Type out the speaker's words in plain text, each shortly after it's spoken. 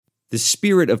The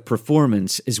spirit of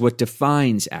performance is what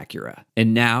defines Acura.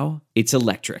 And now, it's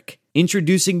electric.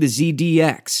 Introducing the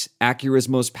ZDX, Acura's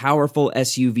most powerful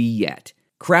SUV yet.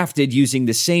 Crafted using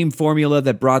the same formula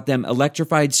that brought them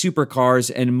electrified supercars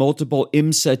and multiple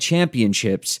IMSA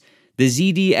championships, the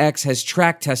ZDX has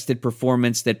track-tested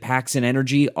performance that packs an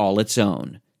energy all its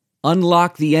own.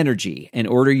 Unlock the energy and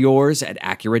order yours at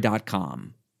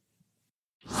Acura.com.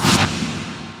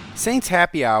 Saints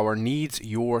Happy Hour needs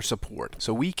your support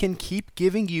so we can keep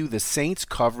giving you the Saints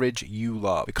coverage you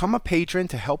love. Become a patron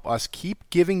to help us keep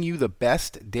giving you the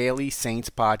best daily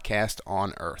Saints podcast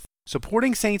on earth.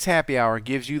 Supporting Saints Happy Hour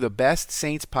gives you the best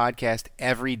Saints podcast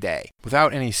every day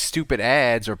without any stupid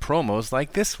ads or promos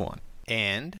like this one.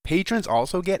 And patrons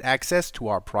also get access to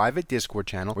our private Discord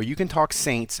channel where you can talk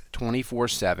Saints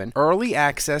 24/7, early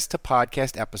access to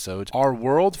podcast episodes, our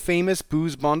world-famous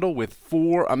booze bundle with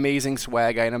 4 amazing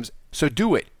swag items. So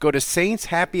do it. Go to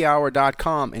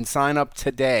saintshappyhour.com and sign up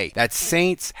today. That's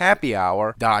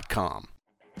saintshappyhour.com.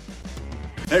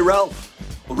 Hey,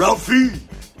 Ralphie,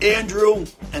 Andrew,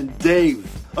 and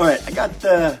Dave. All right, I got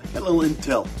a little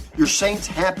intel. Your Saints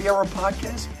Happy Hour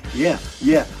podcast? Yeah.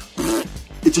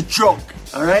 It's a joke,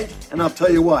 all right? And I'll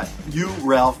tell you what, you,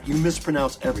 Ralph, you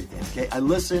mispronounce everything, okay? I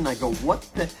listen, I go, what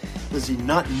the? Does he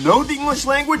not know the English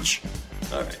language?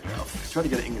 All right, Ralph, try to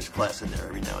get an English class in there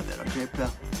every now and then, okay,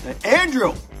 pal?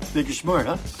 Andrew! Think you're smart,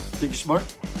 huh? Think you're smart?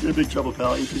 You're in big trouble,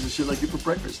 pal. I eat a piece of shit like you for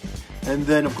breakfast. And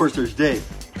then, of course, there's Dave.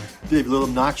 Dave, a little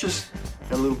obnoxious?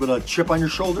 Got a little bit of chip on your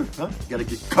shoulder, huh? You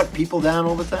gotta cut people down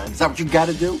all the time? Is that what you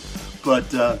gotta do?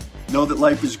 But know that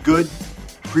life is good.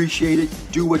 Appreciate it.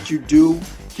 Do what you do.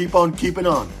 Keep on keeping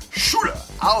on. Shooter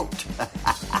out.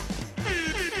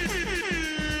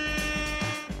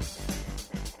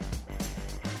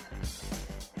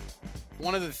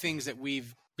 One of the things that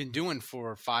we've been doing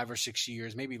for 5 or 6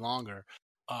 years, maybe longer,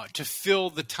 to fill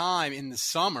the time in the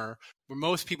summer where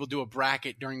most people do a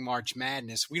bracket during March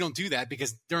Madness. We don't do that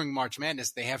because during March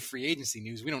Madness, they have free agency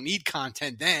news. We don't need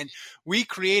content then. We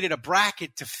created a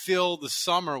bracket to fill the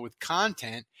summer with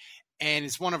content. And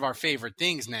it's one of our favorite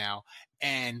things now.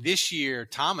 And this year,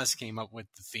 Thomas came up with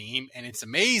the theme, and it's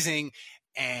amazing.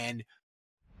 And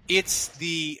it's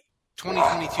the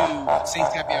 2022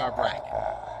 Saints Happy Hour bracket.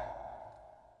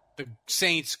 The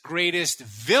Saints' greatest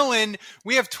villain.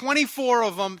 We have 24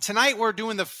 of them. Tonight, we're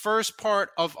doing the first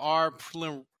part of our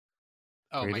Oh,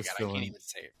 my God, I can't even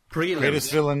say it.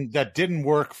 Greatest villain that didn't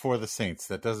work for the Saints.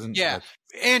 That doesn't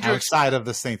Andrew, outside of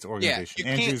the Saints organization.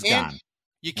 Andrew's gone.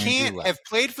 You can't have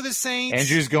played for the Saints.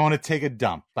 Andrew's going to take a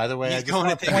dump. By the way, I just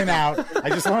want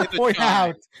to point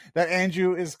out that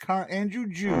Andrew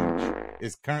Juge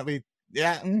is currently.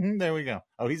 Yeah, there we go.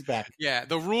 Oh, he's back. Yeah,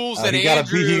 the rules that he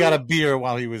got a beer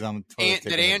while he was on the toilet.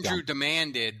 That Andrew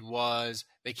demanded was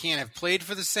they can't have played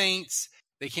for the Saints.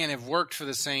 They can't have worked for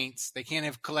the Saints. They can't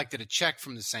have collected a check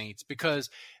from the Saints because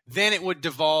then it would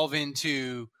devolve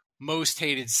into most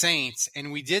hated Saints,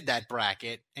 and we did that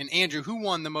bracket. And Andrew, who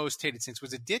won the most hated Saints?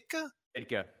 Was it Ditka?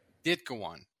 Ditka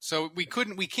won. So we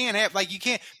can't have, like, you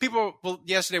can't, people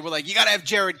yesterday were like, you got to have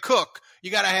Jared Cook.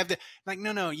 You got to have like,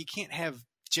 no, you can't have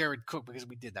Jared Cook because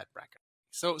we did that bracket.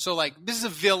 So like, this is a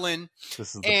villain.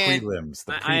 This is the prelims.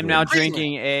 I am now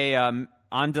drinking a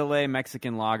Andale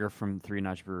Mexican lager from Three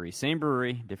Notch Brewery. Same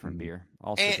brewery, different beer.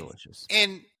 Also delicious.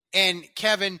 And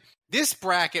Kevin, this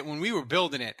bracket, when we were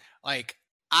building it, like,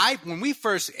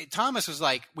 Thomas was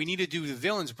like, we need to do the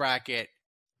villains bracket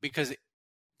because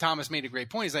Thomas made a great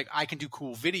point. He's like, I can do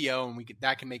cool video and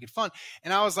that can make it fun.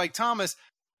 And I was like, Thomas,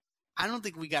 I don't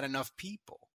think we got enough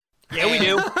people. Yeah, we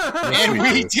do. And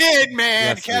we did,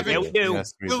 man, yes, Kevin. We do.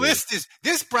 Yes, we the do. list is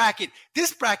this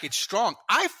bracket's strong.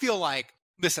 I feel like,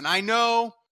 listen, I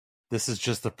know this is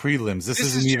just the prelims. This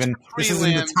isn't even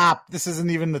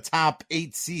the top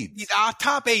 8 seeds. Our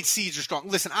top 8 seeds are strong.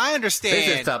 Listen, I understand.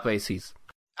 This is top 8 seeds.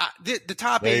 The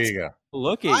top there 8. You go.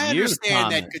 Look at I you,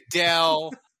 understand Thomas. that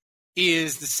Goodell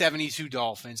is the 72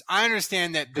 Dolphins. I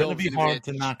understand that Bill It's going to be hard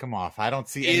to knock him off. I don't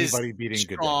see anybody beating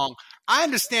strong. Goodell. I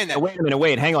understand that. Wait a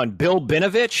minute. Hang on. Bill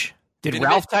Binovich? Did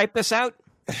Ralph type this out?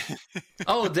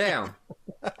 Oh, damn.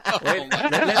 Oh,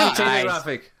 Let me change the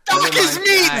graphic. Doc his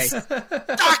meats!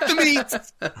 Doc the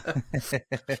meats!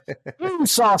 2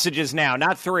 sausages now,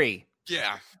 not 3.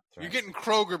 Yeah. You're getting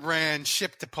Kroger brand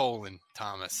shipped to Poland,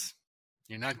 Thomas.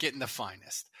 You're not getting the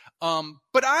finest.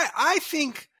 But I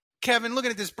think, Kevin,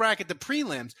 looking at this bracket, the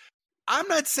prelims, I'm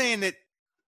not saying that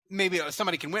maybe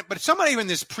somebody can win, but if somebody in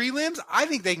this prelims, I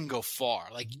think they can go far.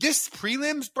 Like, this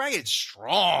prelims bracket is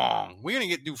strong. We're going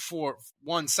to do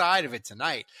one side of it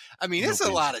tonight. I mean, it's a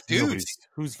lot of dudes.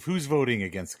 Who's voting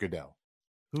against Goodell?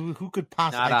 Who could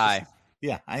possibly? Not I.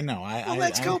 Yeah, I know.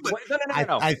 Let's go. But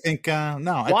No. I think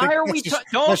no. Why are we?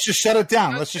 Let's just shut it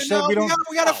down. Let's just shut. We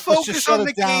got to focus on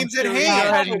the games at hand. Go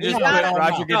ahead and just put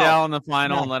Roger Goodell in the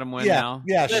final and let him win now.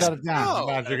 Yeah, shut it down,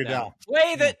 Roger Goodell.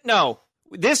 Play that. No,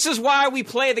 this is why we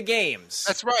play the games.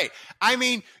 That's right. I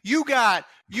mean, you got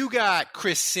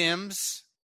Chris Sims,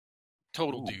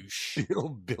 total douche.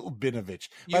 Bill Binovich.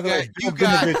 By the way, Bill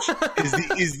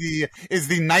Binovich is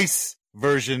the nice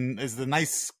version. Is the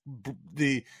nice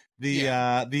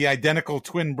the identical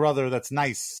twin brother that's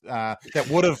nice that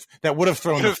would have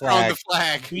thrown the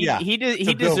flag. He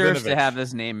deserves to have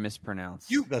his name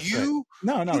mispronounced. No.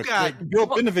 Bill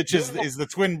Binovich is the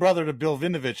twin brother to Bill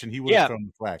Vinovich, and he would have thrown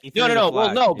the flag. No.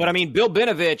 Well, no, but I mean, Bill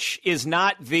Binovich is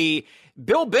not an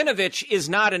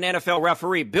NFL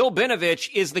referee. Bill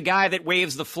Binovich is the guy that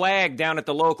waves the flag down at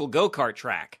the local go-kart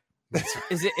track.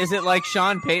 Is it like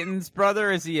Sean Payton's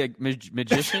brother? Is he a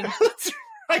magician? That's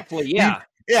right. Well, yeah.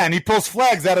 Yeah, and he pulls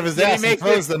flags out of his ass and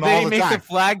throws them all the time. Did he make the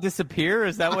flag disappear?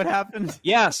 Is that what happened?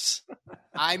 Yes.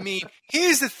 I mean,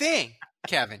 here's the thing,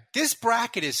 Kevin. This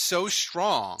bracket is so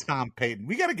strong. Tom Payton.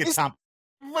 We got to get Tom.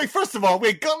 Wait, first of all,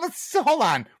 let's hold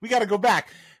on. We got to go back.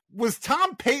 Was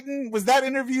Tom Payton, was that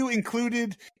interview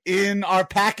included in our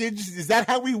package? Is that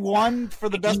how we won for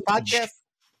the best podcast?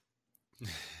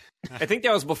 I think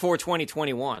that was before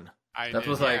 2021. That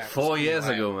was like 4 years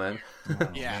ago, man.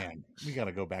 Man. We got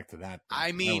to go back to that.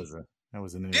 I mean, that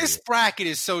was an interview. This bracket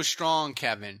is so strong,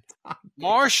 Kevin.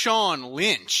 Marshawn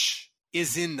Lynch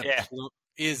is in the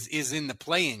is in the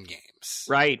play-in games,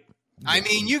 right? I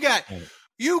mean, you got.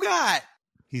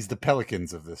 He's the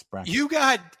Pelicans of this bracket. You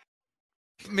got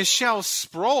Michelle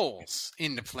Sproles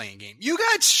in the playing game. You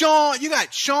got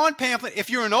Sean Pamphlet. If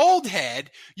you're an old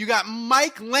head, you got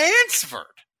Mike Lansford,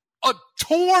 a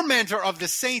tormentor of the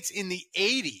Saints in the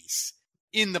 80s,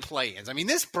 in the play-ins. I mean,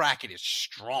 this bracket is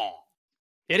strong.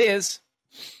 It is.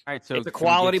 All right, so it's a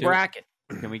quality bracket.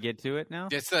 Can we get to it now?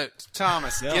 It's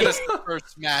Thomas. Get us the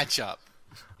first matchup.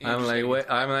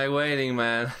 I'm waiting,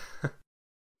 man.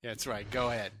 That's right. Go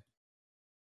ahead.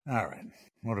 All right.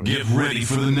 Get ready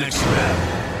for the next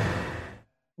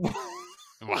battle.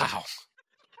 Wow.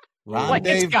 Like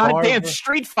it's goddamn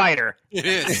Street Fighter. It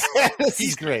is. This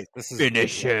is great.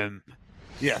 Finish him.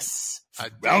 Yes.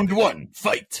 Round one,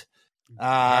 fight. All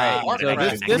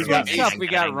right. So this one's tough. We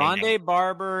got Rondé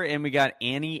Barber and we got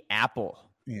Annie Apple.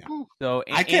 Yeah. So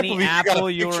I can't Annie believe Apple,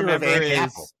 you got a picture remember, of Annie is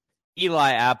Apple.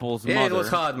 Eli Apple's mother. Yeah, it was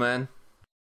hard, man.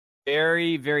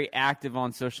 Very, very active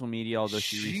on social media, although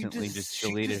she recently just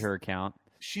deleted her account.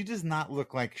 She does not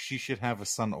look like she should have a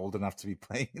son old enough to be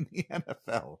playing in the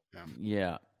NFL.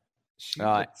 Yeah. She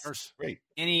looks great.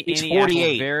 Annie 48.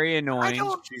 Apple, very annoying.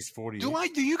 She's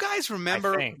 48. Do you guys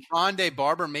remember Rondé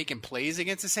Barber making plays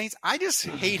against the Saints? I just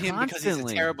hate him because he's a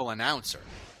terrible announcer.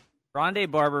 Rondé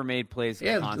Barber made plays.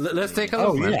 Yeah, constantly. let's take a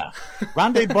look. Yeah.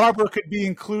 Rondé Barber could be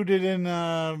included in.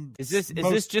 Is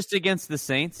this just against the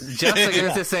Saints? Just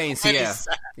against the Saints,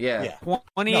 yeah.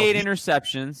 28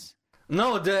 interceptions.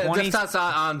 No, the stats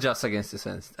aren't just against the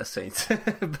Saints.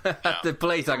 But the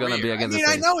plays are going to be against the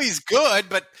Saints. I know he's good,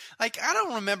 but I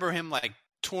don't remember him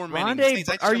tormenting the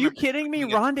Saints. Are you kidding me?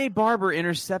 Rondé Barber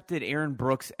intercepted Aaron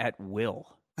Brooks at will.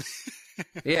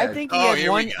 Yeah. I think he had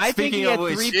one. I think he had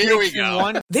 3 picks in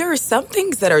one. There are some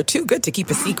things that are too good to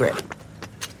keep a secret.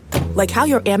 Like how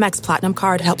your Amex Platinum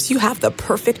card helps you have the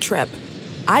perfect trip.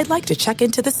 I'd like to check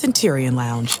into the Centurion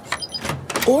Lounge.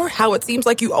 Or how it seems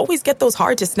like you always get those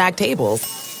hard-to-snag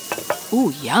tables.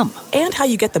 Ooh, yum. And how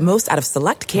you get the most out of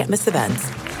select can't-miss events.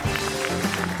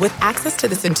 With access to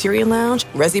the Centurion Lounge,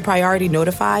 Resi Priority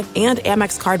Notified, and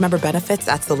Amex card member benefits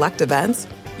at select events,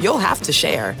 you'll have to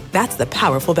share. That's the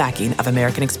powerful backing of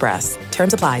American Express.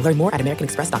 Terms apply. Learn more at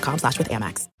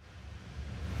americanexpress.com/withAmex.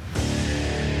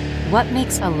 What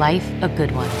makes a life a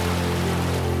good one?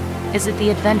 Is it the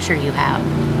adventure you have?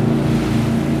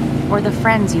 Or the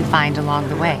friends you find along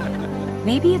the way?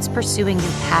 Maybe it's pursuing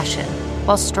your passion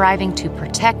while striving to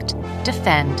protect,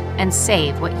 defend, and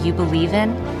save what you believe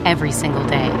in every single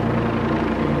day.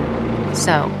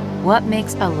 So, what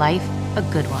makes a life a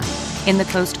good one? In the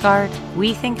Coast Guard,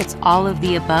 we think it's all of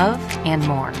the above and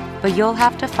more, but you'll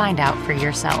have to find out for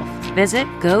yourself. Visit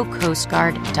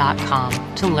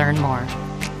GoCoastGuard.com to learn more.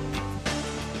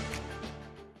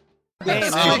 They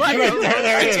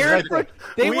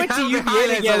went to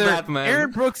UVA together.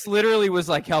 Aaron Brooks literally was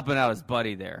like helping out his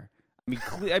buddy there.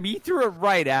 I mean, he threw it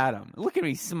right at him. Look at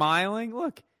me smiling.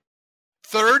 Look,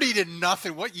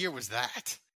 30-0. What year was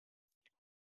that?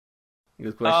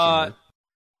 Good question.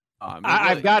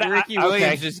 I've got Ricky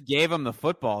Williams just gave him the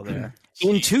football there.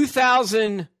 In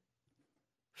 2000,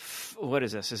 what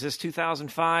is this? Is this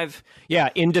 2005? Yeah,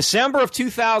 in December of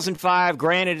 2005.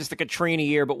 Granted, it's the Katrina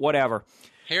year, but whatever.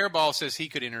 Hairball says he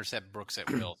could intercept Brooks at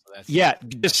will. So that's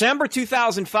December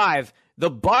 2005. The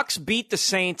Bucks beat the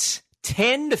Saints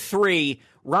 10-3.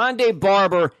 Rondé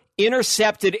Barber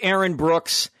intercepted Aaron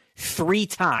Brooks 3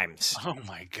 times. Oh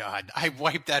my God! I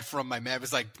wiped that from my memory. It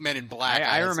was like Men in Black.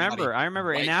 I remember.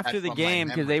 And after the game,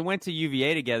 because they went to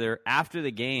UVA together, after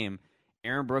the game,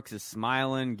 Aaron Brooks is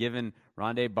smiling, giving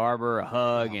Rondé Barber a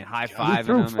hug and high-fiving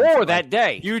him. He threw 4 that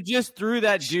day. You just threw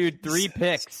that dude 3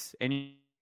 picks, and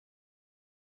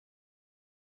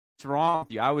what's wrong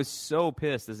with you? I was so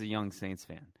pissed as a young Saints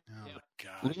fan. Oh my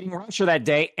God! Leading rusher that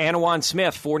day, Antoine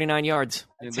Smith, 49 yards.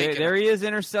 There he is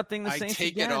intercepting the Saints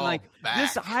again.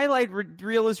 This highlight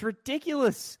reel is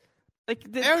ridiculous.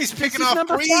 He's picking off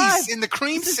Breeze in the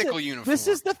creamsicle uniform. This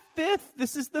is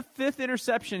the fifth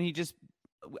interception.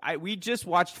 We just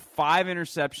watched 5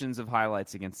 interceptions of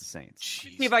highlights against the Saints.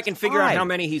 See if I can figure out how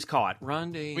many he's caught.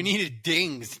 Rondé. We needed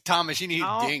dings, Thomas. You needed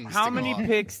dings. How many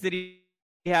picks did he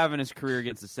have in his career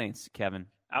against the Saints, Kevin?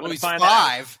 He's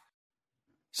 5.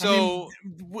 So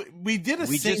we did a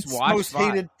Saints most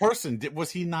hated person.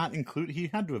 Was he not included? He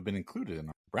had to have been included in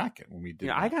our bracket when we did.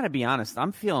 Yeah, I got to be honest.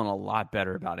 I'm feeling a lot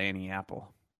better about Annie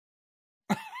Apple.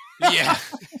 Yeah,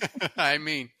 I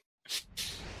mean,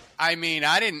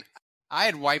 I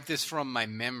had wiped this from my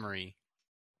memory.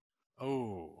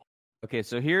 Oh, okay.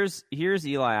 So here's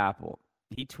Eli Apple.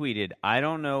 He tweeted, "I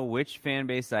don't know which fan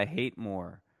base I hate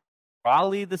more,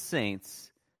 probably the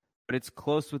Saints, but it's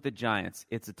close with the Giants.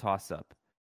 It's a toss-up."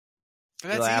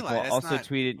 Eli Apple also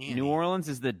tweeted, Annie. "New Orleans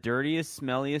is the dirtiest,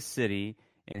 smelliest city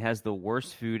and has the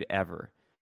worst food ever.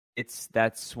 It's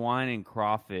that swine and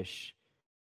crawfish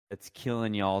that's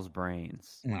killing y'all's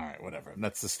brains." All right, whatever.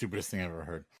 That's the stupidest thing I've ever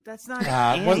heard. That's not.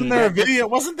 Wasn't there a video?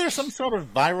 Wasn't there some sort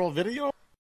of viral video?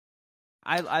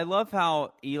 I love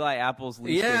how Eli Apple's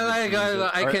least I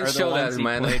can show that,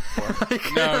 man.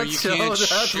 No, you can't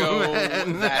show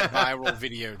that viral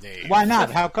video, Dave. Why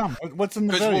not? How come? What's in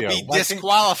the video? Because we'll be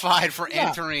disqualified for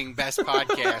entering Best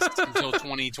Podcast until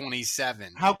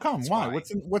 2027. How come? Why?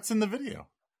 What's in the video?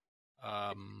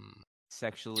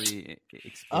 Sexually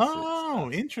explicit. Oh,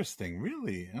 stuff. Interesting.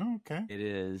 Really? Okay. It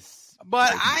is.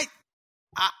 But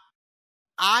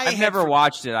I've never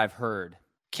watched it. I've heard.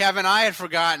 Kevin, I had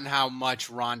forgotten how much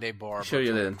Rondé Barber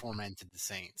tormented the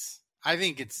Saints. I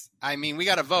think we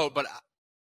got to vote, but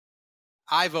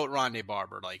I vote Rondé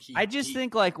Barber. I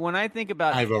think when I think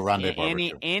about I vote Rondé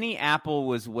Barber. Annie Apple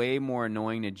was way more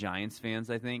annoying to Giants fans,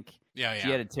 I think. Yeah. She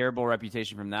had a terrible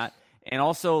reputation from that. And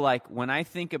also, when I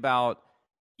think about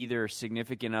either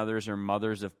significant others or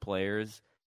mothers of players,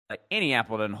 Annie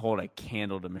Apple doesn't hold a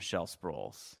candle to Michelle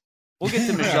Sproles. We'll get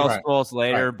to Michelle Sproles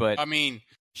later, but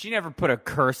she never put a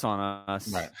curse on us.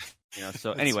 Right.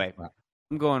 So anyway,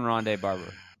 I'm going Rondé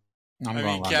Barber.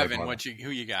 Kevin, who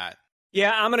you got?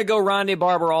 Yeah, I'm going to go Rondé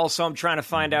Barber also. I'm trying to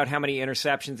find out how many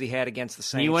interceptions he had against the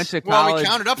Saints. He went to college. Well, we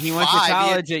counted up 5. He went to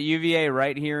college at UVA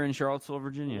right here in Charlottesville,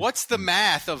 Virginia. What's the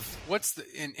math of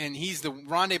and he's the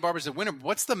Rondé Barber's the winner.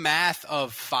 What's the math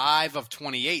of 5 of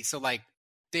 28? So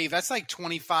Dave, that's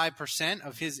 25%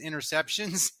 of his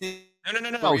interceptions.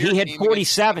 No. He had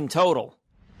 47 total.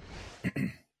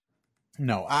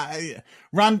 No,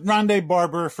 Rondé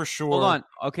Barber for sure.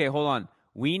 Hold on.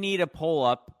 We need a poll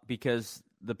up because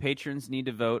the patrons need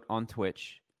to vote on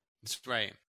Twitch. That's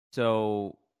right.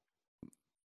 So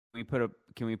can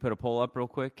we put a poll up real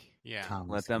quick? Yeah.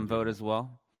 Let them vote as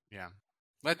well. Yeah.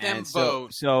 Let them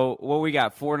vote. So what we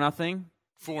got? 4-0?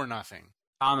 4-0.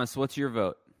 Thomas, what's your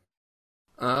vote?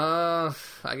 I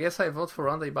guess I vote for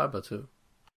Rondé Barber too.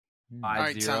 5-0. All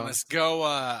right, Thomas, go.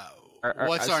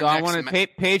 What's our so next? I want to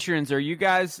patrons. Are you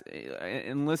guys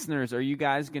and listeners? Are you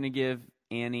guys going to give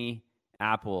Annie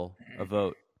Apple a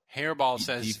vote? Hairball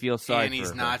says you feel sorry Annie's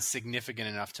for her. not significant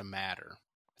enough to matter.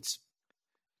 It's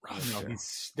rough.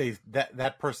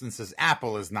 That person says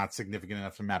Apple is not significant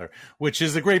enough to matter, which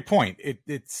is a great point.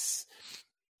 It's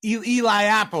Eli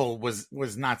Apple was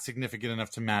not significant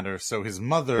enough to matter, so his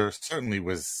mother certainly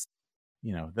was.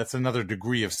 That's another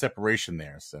degree of separation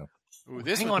there. So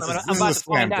hang on, I'm about to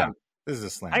find out. This is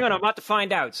a slam. Hang on, I'm about to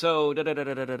find out. So,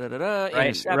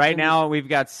 right now we've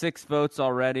got 6 votes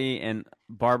already, and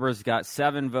Barber's got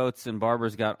 7 votes, and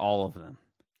Barber's got all of them.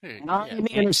 9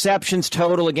 interceptions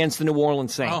total against the New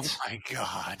Orleans Saints. Oh my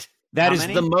God, that is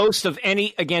the most of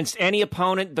any against any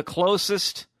opponent. The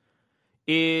closest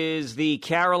is the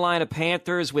Carolina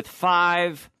Panthers with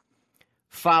 5,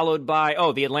 followed by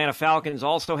the Atlanta Falcons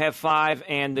also have 5,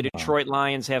 and the Detroit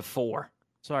Lions have 4.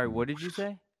 Sorry, what did you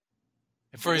say?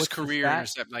 For his career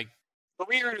intercept,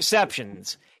 Career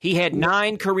interceptions. He had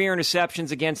 9 career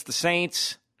interceptions against the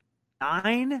Saints.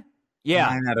 9? Yeah.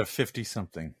 9 out of 50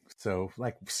 something. So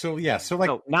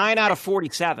 9 out of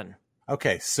 47.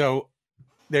 Okay, so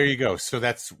there you go. So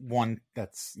that's one.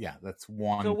 That's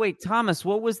one. So wait, Thomas,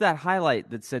 what was that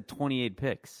highlight that said 28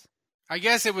 picks? I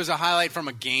guess it was a highlight from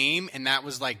a game, and that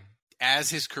was like as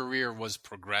his career was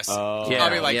progressing.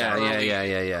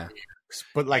 Yeah.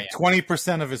 But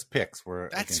 20% of his picks were.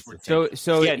 That's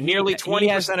so yeah, nearly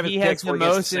 20% of his he picks has the were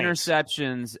most against the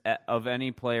Saints. interceptions of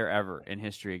any player ever in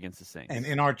history against the Saints. And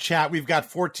in our chat, we've got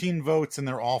 14 votes, and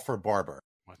they're all for Barber.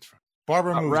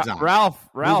 Barber moves on. Ralph,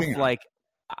 Moving on.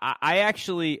 I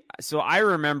actually, so I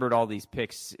remembered all these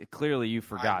picks. Clearly, you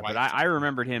forgot, but I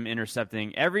remembered him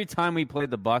intercepting every time we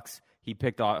played the Bucs. He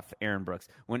picked off Aaron Brooks.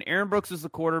 When Aaron Brooks was the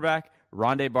quarterback,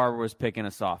 Rondé Barber was picking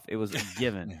us off. It was a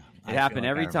given. It happened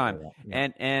every time. Yeah.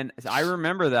 And I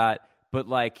remember that. But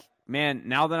man,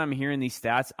 now that I'm hearing these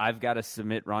stats, I've got to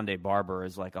submit Rondé Barber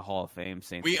as a Hall of Fame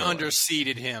Saints. We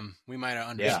underseeded him. We might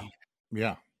have underseeded.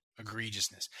 Yeah.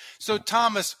 Egregiousness. So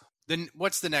Thomas, then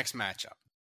what's the next matchup?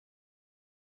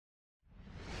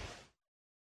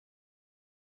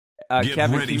 Get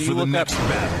Kevin, ready for the next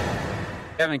battle.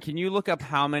 Kevin, can you look up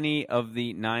how many of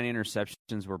the 9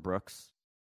 interceptions were Brooks?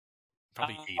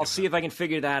 Probably 8. I'll see if I can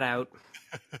figure that out.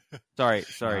 Sorry,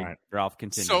 right. Ralph,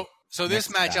 continue. So this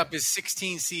matchup is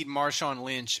 16 seed Marshawn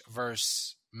Lynch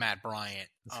versus Matt Bryant.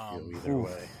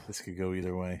 This could go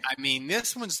either way. I mean,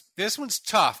 this one's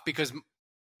tough because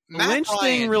Matt Lynch Bryant,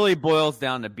 thing really boils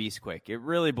down to Beastquake. It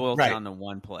really boils Right. down to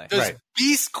one play. does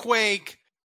Beastquake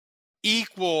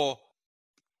equal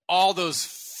all those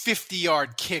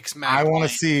 50-yard kicks Matt I want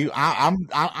Bryant? to see. I'm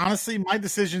honestly, my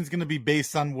decision is going to be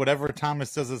based on whatever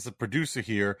Thomas does as a producer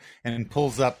here, and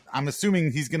pulls up. I'm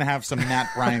assuming he's going to have some Matt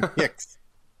Bryant kicks.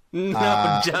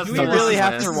 No, just Do we no, really this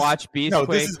have is- to watch Beastquake? No,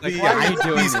 this is why are you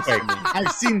doing this to Beastquake. me?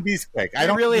 I've seen Beastquake. I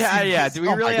don't really see have. Do we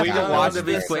really have We to don't watch want the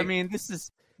this? Beastquake. I mean, this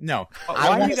is No, Why I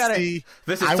want you to gotta- see.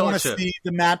 This is I want to torture. see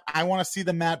the Matt. I want to see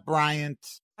the Matt Bryant.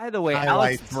 By the way,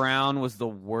 highlights. Alex Brown was the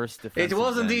worst defensive It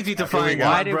wasn't end. easy to Here we find go.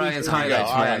 Matt Here we Bryant's go. highlights,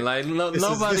 All man. right.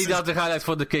 Nobody is- does the highlights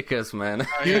for the kickers, man.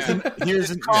 Here's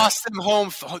an, Cost them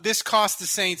home. This cost the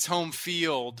Saints home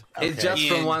field. It's just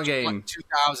from in one game.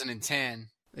 2010.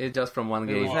 It's just from one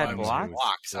Wait, game. was that it was blocked?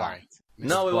 block, sorry.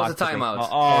 No, it was a timeout.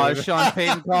 Oh, Sean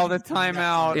Payton called a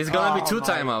timeout. It's gonna be 2 my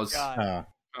timeouts. God.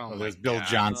 Oh, there's my Bill God.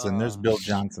 Johnson. There's Bill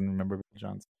Johnson. Remember Bill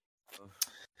Johnson?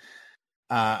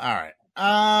 All right.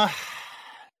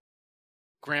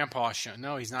 Grandpa Sean.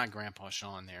 No, he's not Grandpa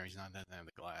Sean there. He's not that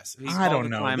the glasses. He I called don't the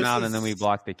know. Timeout, This and then is- we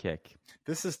blocked the kick.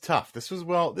 This is tough. This was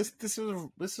well. This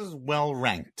is well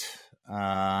ranked.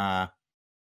 I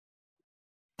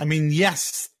mean,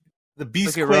 yes, the Look at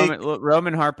Beastquake.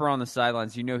 Roman Harper on the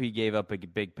sidelines. You know he gave up a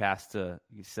big pass to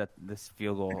set this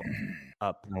field goal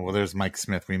up. Oh, well, there's Mike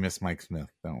Smith. We miss Mike Smith,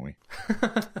 don't we?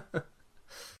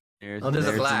 There's there's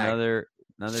a flag. another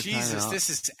Jesus, timeout. this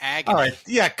is agony. All right.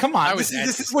 Yeah, come on. I was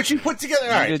This is what you put together.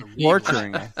 All right. You're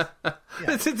torturing us.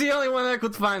 This is the only one I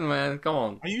could find, man. Come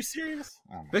on. Are you serious?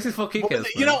 Oh, my This is for kickers. Well,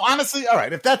 you know, honestly, all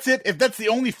right. If that's it, if that's the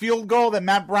only field goal that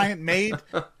Matt Bryant made,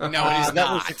 No, it is that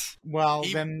not. was- well,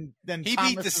 He- then He Thomas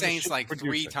beat the is a Saints shit like 3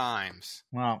 producer. times.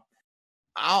 Well,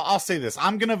 I'll say this: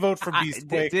 I'm going to vote for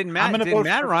Beastquake. Did I'm Matt, gonna did vote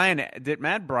Matt for- Ryan? Did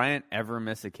Matt Bryant ever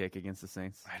miss a kick against the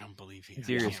Saints? I don't believe he.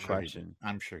 Serious I question.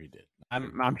 I'm sure he did.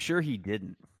 I'm sure he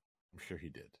didn't. I'm sure he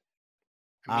did.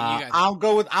 mean, you guys, I'll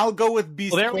go with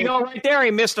Beastquake. Well, there we go right there.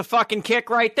 He missed a fucking kick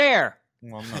right there.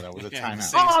 Well, no, that was a Yeah, timeout.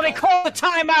 Saints Oh, they called a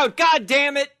timeout. God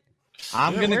damn it.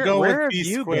 I'm going to Where- go where with have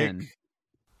you Beastquake.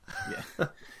 been?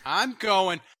 I'm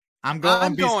going. I'm going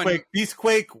I'm going-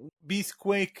 Beastquake.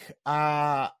 Beastquake.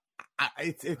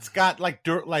 It's got like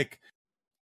dirt, like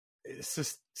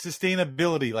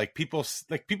sustainability. Like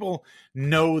people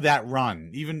know that run.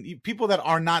 Even people that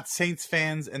are not Saints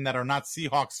fans and that are not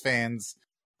Seahawks fans,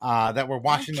 that were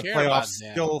watching the care about playoffs,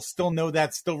 them. still know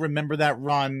that, still remember that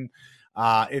run.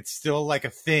 It's still like a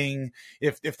thing.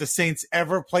 If the Saints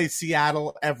ever play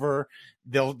Seattle, they're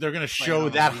going to show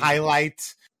on that the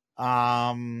highlight.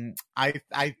 I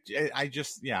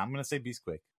just, I'm going to say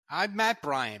Beastquake. I'm Matt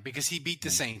Bryant because he beat the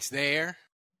Saints there.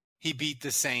 He beat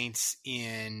the Saints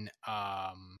in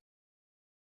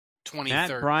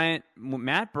 2013.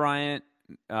 Matt Bryant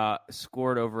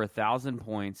scored over 1,000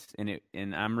 points,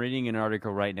 and I'm reading an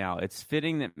article right now. It's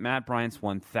fitting that Matt Bryant's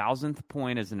 1,000th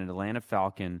point as an Atlanta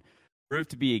Falcon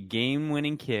proved to be a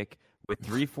game-winning kick with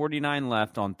 3:49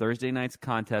 left on Thursday night's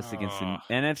contest against the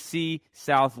NFC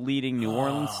South leading New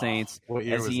Orleans Saints What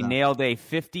year as was he that? nailed a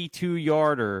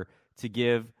 52-yarder to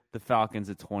give the Falcons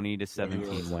a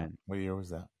 20-17 win. What year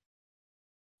was that?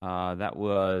 That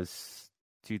was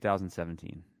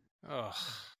 2017. Ugh.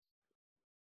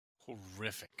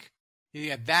 Horrific.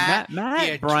 Yeah, that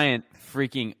Matt Bryant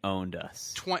freaking owned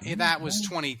us. That was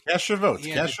 20. Cast your votes.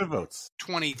 Cast your votes.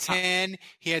 2010.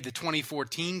 He had the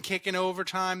 2014 kick in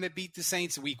overtime that beat the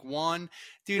Saints week 1.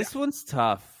 Dude, This one's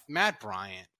tough. Matt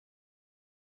Bryant.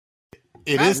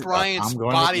 It Matt is Bryant's I'm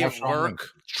going body with of Marshawn work Lynch.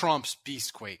 trumps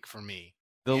Beastquake for me.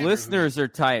 The Andrew, listeners are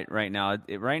tight right now.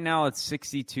 Right now, it's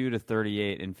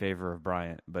 62-38 in favor of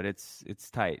Bryant, but it's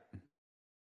tight.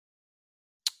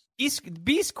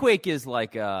 Beastquake is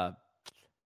like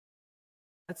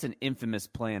that's an infamous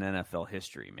play in NFL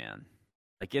history, man.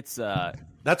 Like it's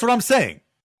That's what I'm saying.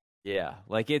 yeah,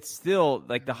 like it's still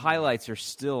like the highlights are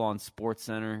still on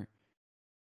SportsCenter.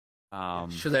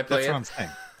 Should I play That's it? what I'm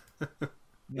saying.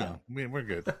 No, we're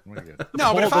good. We're good.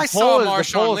 No, but if I saw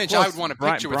Marshawn Lynch, I would want a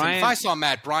picture with him. If I saw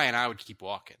Matt Bryant, I would keep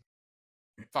walking.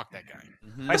 Fuck that guy.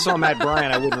 If I saw Matt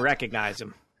Bryant, I wouldn't recognize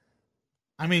him.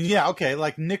 I mean, yeah, okay.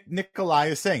 Like Nikolai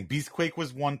is saying, Beastquake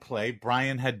was one play.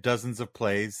 Brian had dozens of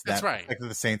plays that That's right. affected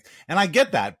the Saints, and I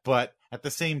get that. But at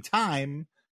the same time,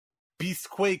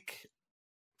 Beastquake,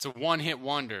 It's a one-hit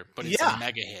wonder, but it's a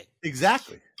mega hit.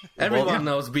 exactly. Everyone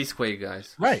knows Beastquake,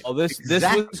 guys. Right. Oh, this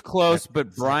was close,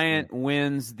 but Bryant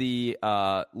wins the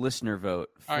listener vote.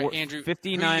 All right, Andrew, who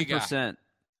you got? 59%.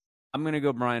 I'm going to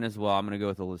go Bryant as well. I'm going to go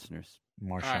with the listeners.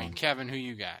 All right, Kevin, who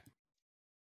you got?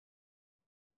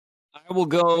 I will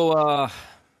go.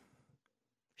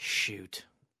 Shoot.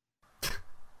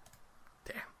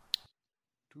 Damn.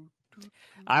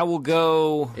 I will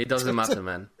go. It doesn't matter,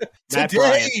 man. Matt Today,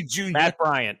 Bryant. Junior. Matt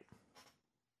Bryant.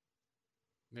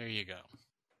 There you go.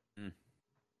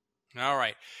 All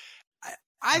right.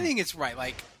 I think it's right.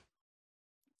 Like,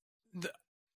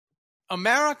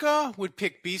 America would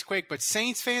pick Beastquake, but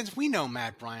Saints fans, we know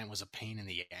Matt Bryant was a pain in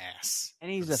the ass.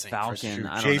 And he's a Falcon.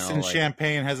 I don't Jason know, like-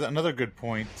 Champagne has another good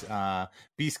point.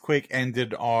 Beastquake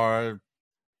ended our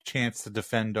chance to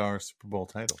defend our Super Bowl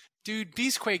title. Dude,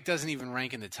 Beastquake doesn't even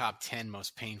rank in the top 10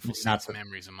 most painful Saints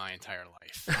memories of my entire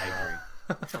life.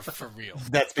 I agree. for real.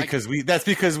 That's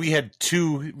because we had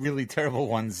two really terrible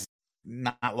ones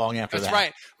not long after That's that.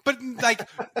 right. But like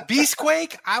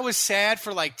Beastquake, I was sad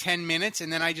for like 10 minutes,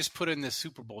 and then I just put in the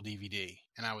Super Bowl DVD,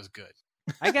 and I was good.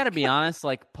 I got to be honest,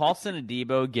 like Paulson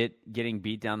Adebo getting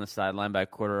beat down the sideline by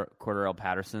Cordarrelle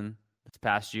Patterson this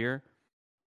past year,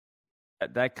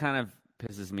 that kind of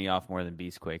pisses me off more than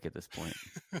Beastquake at this point.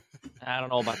 I don't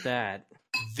know about that.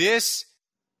 This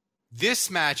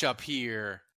matchup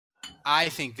here, I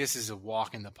think this is a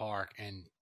walk in the park and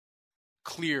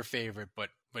clear favorite, but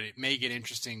it may get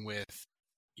interesting with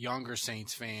younger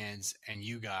Saints fans and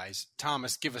you guys.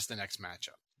 Thomas, give us the next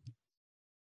matchup.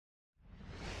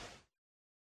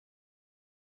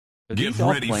 Get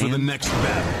ready for the next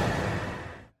battle.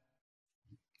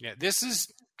 Yeah, this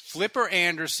is Flipper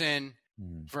Anderson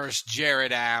versus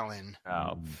Jared Allen.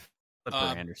 Oh,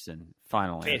 Flipper Anderson.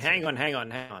 Final Wait, answer. hang on.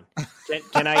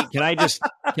 Can I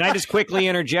just quickly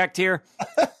interject here?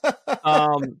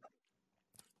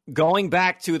 Going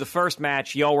back to the first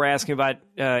match, y'all were asking about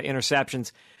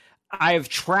interceptions. I have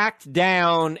tracked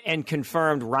down and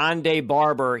confirmed Rondé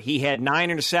Barber. He had 9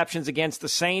 interceptions against the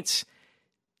Saints.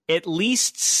 At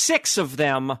least 6 of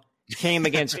them came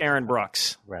against Aaron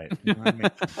Brooks. Right.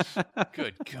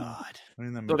 Good God.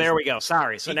 So there we go.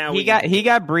 Sorry. So now he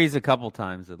got Breeze a couple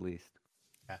times at least.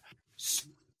 Yeah. This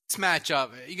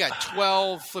matchup, you got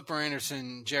 12, Flipper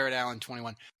Anderson, Jared Allen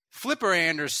 21. Flipper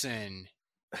Anderson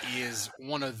is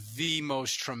one of the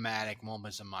most traumatic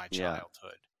moments of my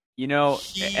childhood. You know,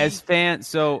 as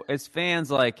fans,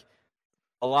 like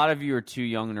a lot of you are too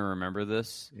young to remember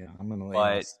this. Yeah, I'm gonna.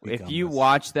 But if you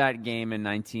watch that game in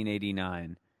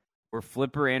 1989, where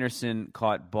Flipper Anderson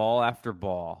caught ball after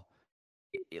ball,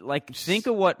 like think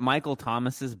of what Michael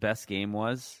Thomas's best game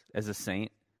was as a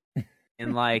Saint,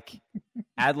 and like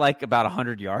add like about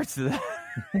 100 yards to that.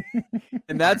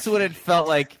 And that's what it felt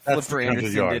like Flipper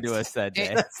Anderson did to us that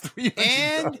day.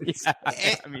 And he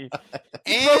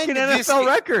broke an NFL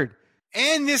record.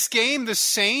 And this game, the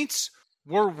Saints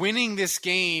were winning this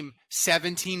game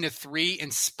 17-3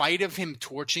 in spite of him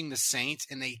torching the Saints,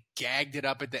 and they gagged it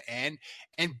up at the end.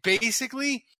 And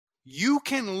basically, you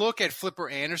can look at Flipper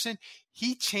Anderson.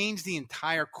 He changed the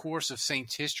entire course of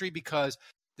Saints history because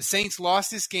the Saints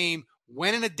lost this game,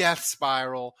 went in a death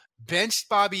spiral, benched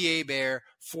Bobby Hebert.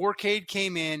 Fourcade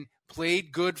came in,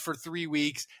 played good for 3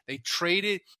 weeks. They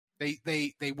traded.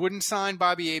 They wouldn't sign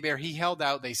Bobby Hebert. He held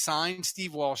out. They signed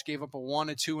Steve Walsh, gave up a 1,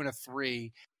 a 2, and a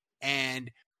 3, and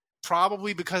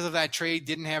probably because of that trade,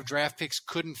 didn't have draft picks.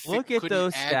 Couldn't look at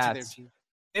those add to their stats. team.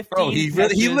 Bro, he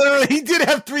did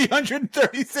have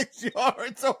 336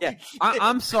 yards. Yeah,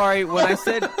 I'm sorry. When I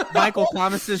said Michael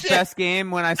Thomas's best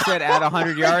game, when I said at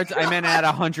 100 yards, I meant at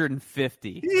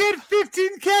 150. He had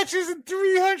 15 catches and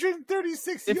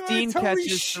 336 yards. 15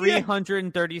 catches,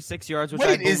 336 yards. Which Wait,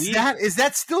 I believe, is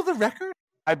that still the record?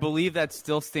 I believe that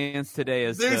still stands today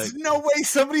as. There's no way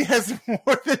somebody has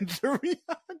more than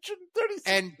 336.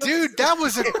 And dude, that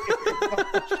was a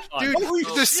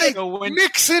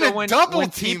mix in a double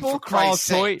team for Christ's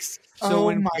sakes.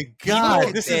 When my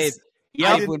God,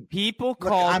 when people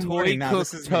call Toy Cook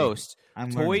Toast,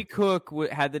 Toy Cook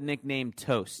had the nickname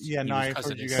Toast. Yeah, no, I've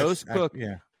heard you guys. Toast Cook,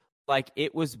 like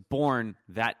it was born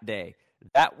that day.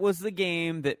 That was the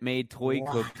game that made Toy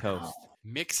Cook Toast.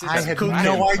 I had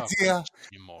no idea.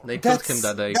 They cooked him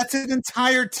that day. That's an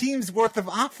entire team's worth of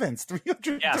offense.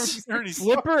 330.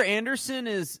 Flipper Anderson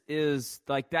is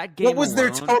like that game. What was their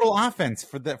alone, total offense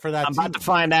for that? I'm team? about to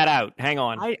find that out. Hang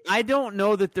on. I don't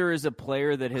know that there is a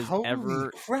player that has Holy ever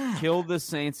crap. killed the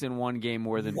Saints in one game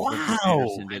more than Wow. Flipper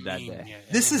Anderson did that day. Yeah,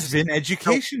 This has been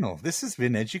educational.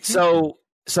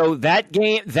 So that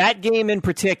game in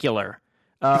particular,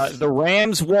 the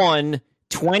Rams won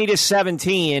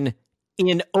 20-17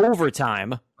 in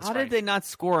overtime. How did they not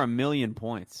score 1,000,000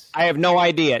 points? I have no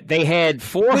idea. They had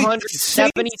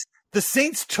 470. The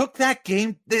Saints took that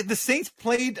game. The Saints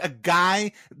played a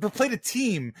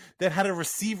team that had a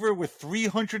receiver with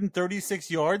 336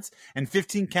 yards and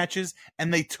 15 catches,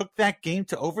 and they took that game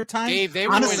to overtime. Dave, they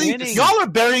were honestly, winning. y'all are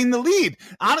burying the lead.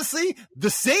 Honestly,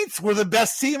 the Saints were the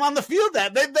best team on the field.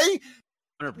 That they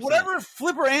 100%. whatever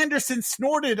Flipper Anderson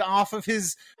snorted off of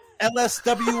his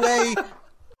LSWA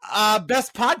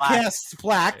best podcast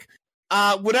plaque,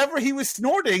 whatever he was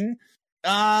snorting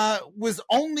was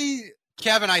only.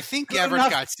 Kevin, I think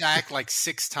Everett got sacked like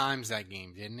 6 times that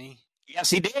game, didn't he? Yes,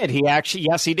 he did. He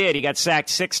did. He got sacked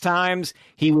 6 times.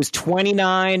 He was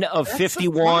 29 of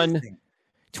 51. Surprising.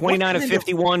 29 of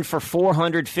 51 for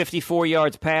 454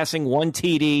 yards passing, 1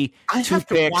 TD, I 2 have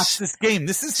to picks. watch this game.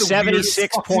 This is the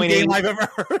 76.8 game I've ever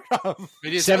heard of.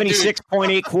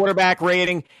 76.8 quarterback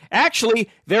rating. Actually,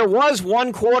 there was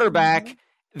one quarterback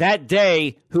that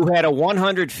day who had a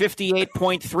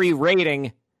 158.3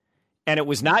 rating, and it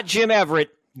was not Jim Everett,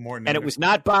 and it was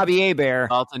not Bobby Hebert.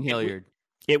 Dalton Hilliard.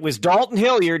 It was Dalton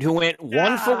Hilliard who went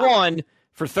 1 for 1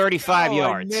 for 35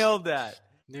 yards. I nailed that.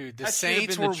 Dude, the That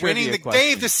Saints should've were been the winning the trivia question.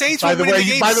 Dave. The Saints were winning the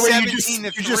game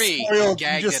 17-3. You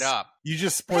gagged it up. You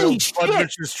just spoiled Bud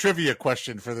Rich's trivia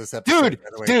question for this episode.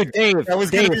 Dude, Dave. That was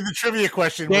going to be the trivia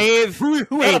question. Dave, who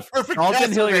had a perfect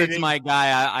Dalton Hilliard's rating? my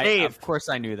guy. Dave. Of course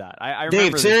I knew that. I remember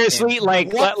Dave, this seriously, game.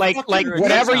 like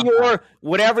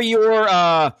whatever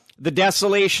your the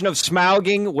desolation of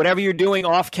Smauging, whatever you're doing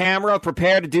off camera,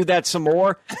 prepare to do that some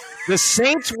more. The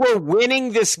Saints were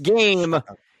winning this game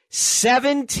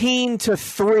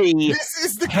 17-3,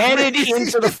 headed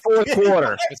into the fourth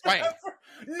quarter. That's right.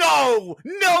 No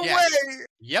Yes. way.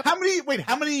 Yep. How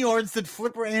many yards did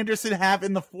Flipper Anderson have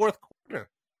in the fourth quarter?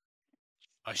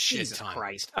 A shit Jesus ton.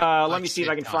 Christ. Let me see if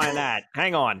I can find that.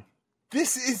 Hang on.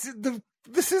 This is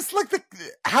like the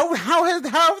how have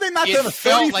they not It done a 30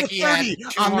 felt like for he had 30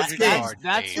 on this 200 game? yards.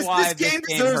 That's Dave. why this game this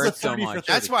game deserves a hurt so 30 for much. 30.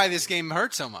 That's why this game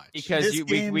hurt so much. Because This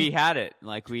game- we had it.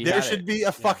 There should be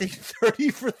a fucking 30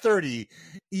 for 30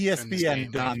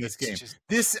 ESPN on this game.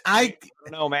 I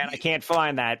don't know, man. I can't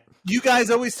find that. You guys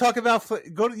always talk about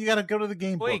you got to go to the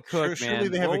game Toy book. Cook, Surely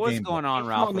man. they have What a was game going book. on,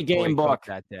 Ralph? on the with game Toy book Cook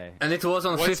that day. And it was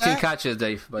on What's 15 that? catches,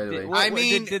 Dave, by the way. I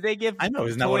mean, did they give I know,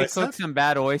 isn't that Toy what I Cook said? some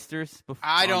bad oysters?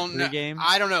 I don't know.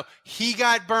 I don't know. He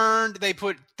got burned. They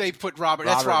put Robert.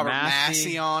 That's Robert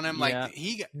Massey on him. Yeah. Like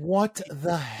he got What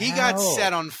the hell? he got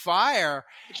set on fire.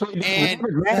 And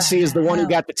Robert Massey is the one who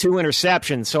got the 2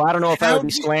 interceptions, so I don't know if I would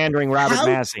be slandering Robert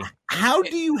Massey. How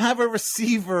do you have a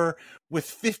receiver with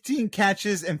 15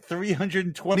 catches and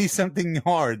 320-something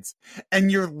yards, and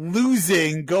you're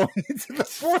losing going into the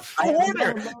fourth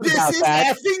quarter? This is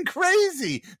effing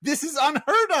crazy. This is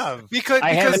unheard of. because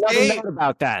I have another Dave, note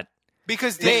about that.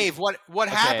 because Dave, what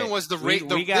happened was we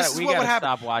this gotta is what would happen.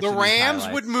 stop watching The these Rams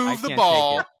highlights. would I move the can't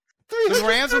ball. take it. The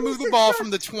Rams would move the ball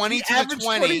from the 20 He to the averaged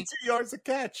 20, 22 yards a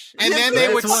catch. and then they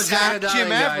would That's what sack Jared Jim Allen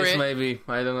guys, Everett. maybe.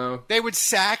 I don't know. They would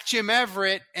sack Jim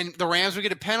Everett, and the Rams would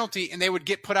get a penalty, and they would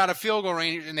get put out of field goal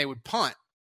range, and they would punt.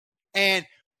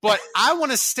 But I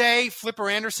want to stay Flipper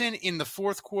Anderson in the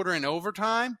fourth quarter and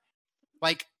overtime.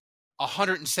 Like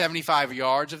 175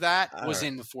 yards of that was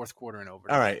in the fourth quarter and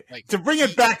overtime. All right. Like, To bring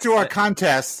it back to our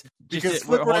contest, because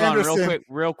Flipper hold on, Anderson...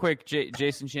 real quick.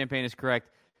 Jason Champagne is correct.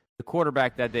 The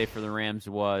quarterback that day for the Rams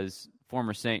was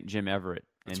former Saint Jim Everett,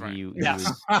 and right. he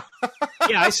Yes. was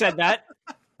Yeah, I said that.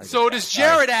 So does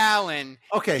Jared Allen.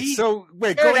 Okay, so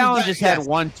wait, Jared Allen just had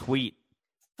one tweet.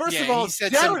 First of all,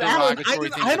 Jared Allen,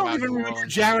 I don't even remember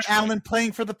Jared Allen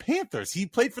playing for the Panthers. He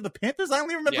played for the Panthers? I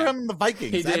only remember him in the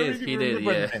Vikings. He did,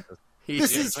 yeah. He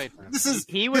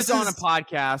was on a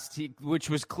podcast, which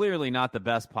was clearly not the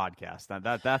best podcast.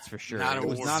 That's for sure. It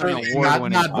was not an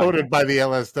award-winning not voted by the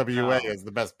LSWA as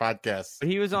the best podcast. But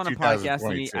he was on a podcast,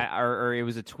 and or it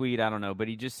was a tweet. I don't know, but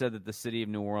he just said that the city of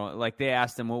New Orleans, like they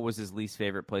asked him what was his least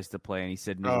favorite place to play, and he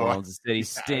said New Orleans. The city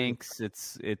stinks.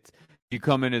 It's you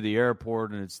come into the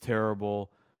airport and it's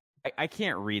terrible. I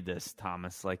can't read this,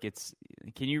 Thomas. Like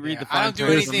can you read the? I don't do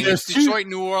anything. It's Detroit,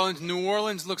 New Orleans. New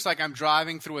Orleans looks like I'm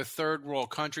driving through a third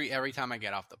world country every time I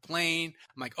get off the plane.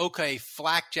 I'm like, okay,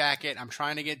 flak jacket. I'm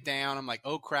trying to get down. I'm like,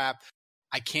 oh crap,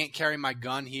 I can't carry my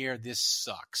gun here. This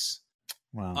sucks.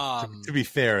 Well, to be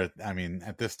fair, I mean,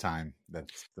 at this time, the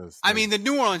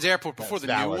New Orleans airport before the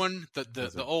new one,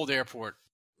 the old airport.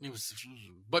 It was,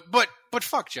 but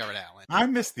fuck Jared Allen. I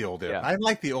miss the old airport. I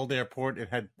like the old airport. It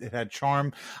had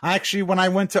charm. Actually, when I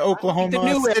went to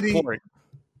Oklahoma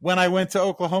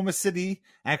City,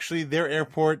 actually their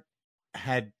airport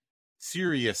had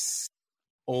serious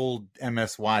old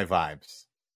MSY vibes.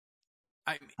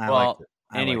 I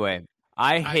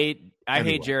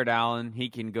hate Jared Allen. He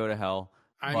can go to hell.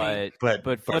 But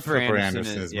Flipper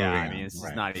Anderson is moving on. This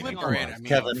is not even.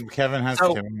 Kevin has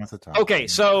to talk. Okay,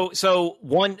 so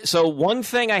one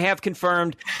thing I have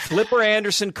confirmed: Flipper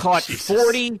Anderson caught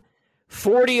 40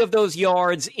 of those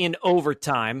yards in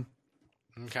overtime.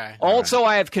 Okay. Also,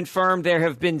 I have confirmed there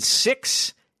have been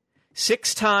six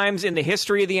times in the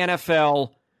history of the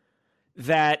NFL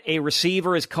that a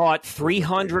receiver has caught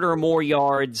 300 or more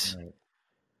yards.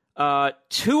 Right.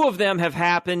 2 of them have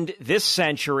happened this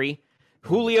century.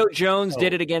 Julio Jones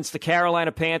did it against the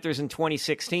Carolina Panthers in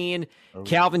 2016.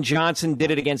 Calvin Johnson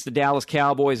did it against the Dallas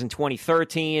Cowboys in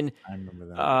 2013. I remember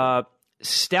that.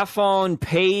 Stephon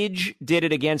Page did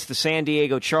it against the San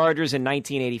Diego Chargers in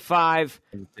 1985.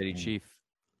 City Chief.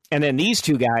 And then these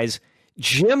 2 guys,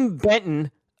 Jim Benton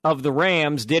of the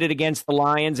Rams did it against the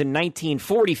Lions in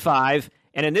 1945.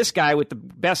 And then this guy with the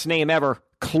best name ever,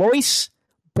 Cloyce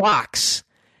Box,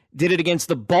 did it against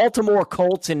the Baltimore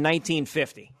Colts in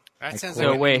 1950. That sounds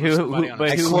so wait, who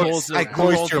holds I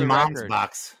cloised your mom's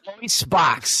box. Cloyce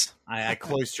Box. I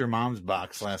cloised your mom's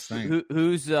box last night.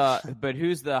 Who's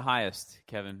the highest,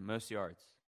 Kevin? Most yards?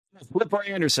 Flipper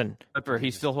Anderson. Flipper,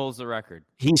 he still holds the record.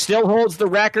 He still holds the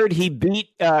record. He beat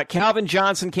Calvin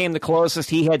Johnson came the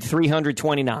closest. He had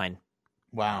 329.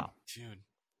 Wow. Dude.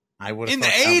 I would in the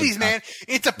 80s, man.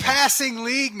 It's a passing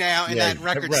league now, and that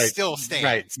record still stands.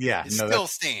 Right, yeah. It still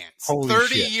stands. Holy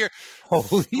 30 shit. years.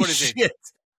 Holy what is shit. It?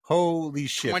 Holy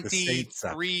shit.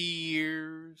 23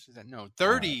 years. Is that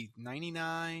 30,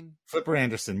 99? Flipper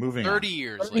Anderson, moving 30 on.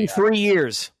 years. 33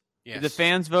 years. Yes. Did the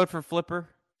fans vote for Flipper?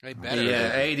 They better.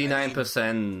 Yeah,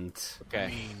 89%.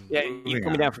 Okay. You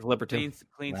put me down for Flipper, too.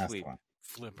 Clean sweep.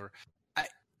 Flipper.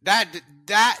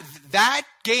 That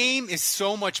game is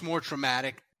so much more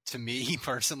traumatic to me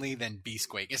personally than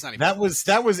Beastquake. It's not even. That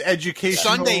was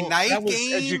educational. Sunday night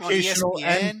game educational on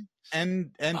ESPN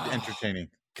and entertaining.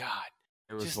 God,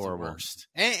 it was just horrible. The worst.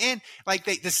 And like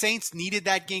the Saints needed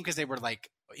that game because they were like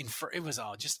it was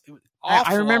all just. It was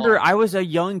awful. I remember I was a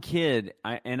young kid,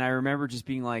 and I remember just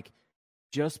being like,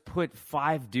 just put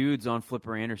 5 dudes on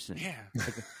Flipper Anderson. Yeah.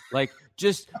 Like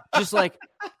just like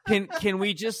can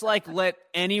we just like let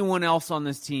anyone else on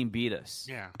this team beat us?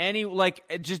 Yeah.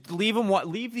 Just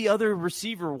leave the other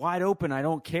receiver wide open. I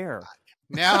don't care.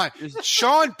 Now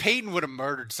Sean Payton would have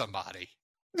murdered somebody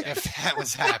if that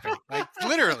was happening. Like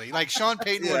literally, like Sean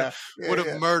Payton would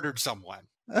have murdered someone.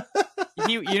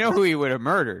 You know who he would have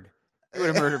murdered? He would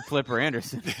have murdered Flipper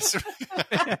Anderson. That's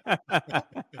right.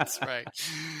 That's right.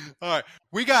 All right.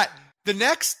 We got the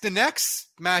next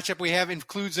matchup we have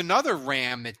includes another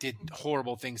Ram that did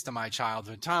horrible things to my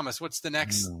childhood. Thomas, what's the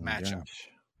next matchup? Gosh.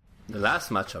 The last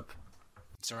matchup.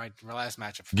 It's all right. Our last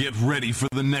matchup. Get ready for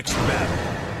the next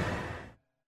battle.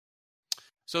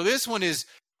 So this one is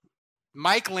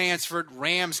Mike Lansford,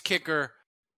 Rams kicker,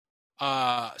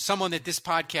 someone that this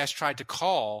podcast tried to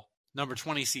call. Number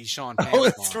 20 seed Sean Payton. Oh,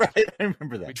 that's right. I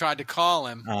remember that. We tried to call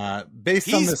him.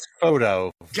 Based on this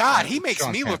photo. God, he makes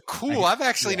me look cool. I've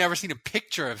actually never seen a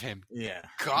picture of him. Yeah.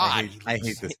 God. I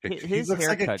hate this picture. His he looks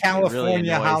like a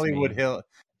California California Hollywood Hill.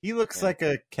 He looks like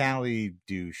a Cali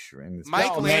douche. In this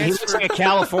Mike Lansford. He looks like a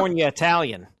California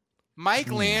Italian. Mike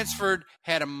Lansford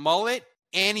had a mullet,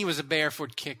 and he was a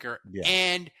barefoot kicker. Yeah.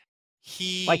 And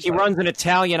he runs an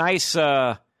Italian ice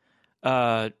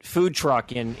food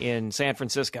truck in San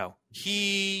Francisco.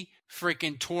 He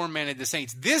freaking tormented the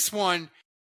Saints. This one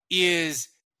is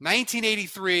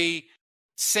 1983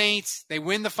 Saints, they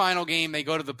win the final game. They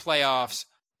go to the playoffs.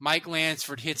 Mike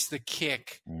Lansford hits the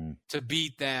kick to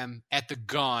beat them at the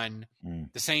gun.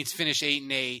 The Saints finish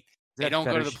 8-8. They don't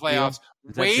go to the playoffs.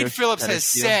 Wade Phillips has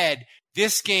said,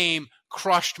 this game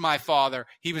crushed my father.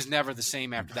 He was never the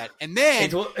same after that. And then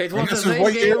this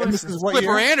is what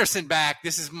Flipper Anderson back.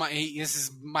 This is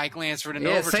Mike Lansford in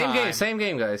overtime. Same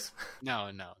game, guys.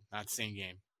 No, not same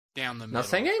game. Down the middle. Not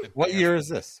same game? What year is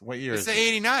this? What year it's is the this?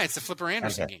 89. It's the Flipper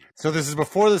Anderson game. So this is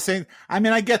before the Saints. I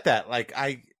mean, I get that. Like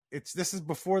this is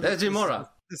before That's Jimora.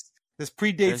 This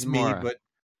predates me,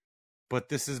 but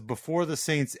this is before the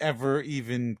Saints ever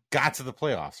even got to the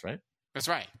playoffs, right? That's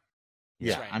right.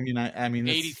 Yeah, right. I mean,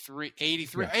 83,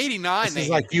 yeah. 89. This is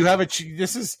like you have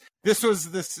this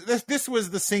was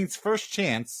the Saints' first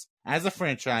chance as a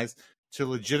franchise to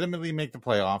legitimately make the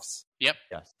playoffs. Yep.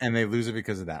 Yes. And they lose it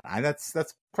because of that.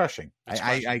 That's crushing.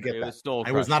 I get that. I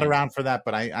crushing. was not around for that,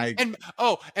 but and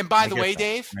by the way,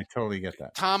 Dave, I totally get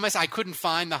that. Thomas, I couldn't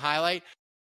find the highlight.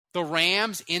 The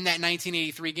Rams in that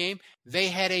 1983 game, they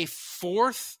had a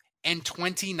 4th and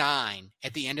 29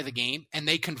 at the end of the game, and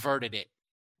they converted it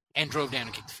and drove down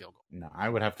and kicked the field goal. No, I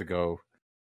would have to go.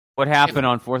 What happened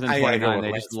on 4th and I gotta 29? go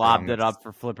They with just Lansford lobbed on it this. up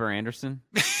for Flipper Anderson?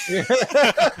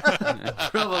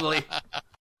 Probably.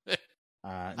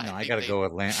 No, I gotta go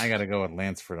with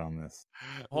Lansford on this.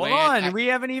 Hold on, we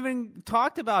haven't even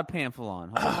talked about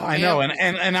Pamphilon. I know,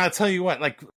 and I'll tell you what,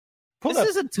 like. This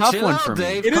is a tough one for me.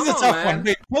 It is a tough one.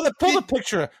 Wait, pull the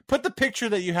picture. Put the picture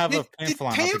that you have of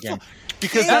Pamphilon up again.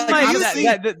 Because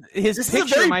his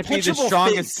picture might be the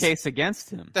strongest case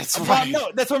against him. That's right.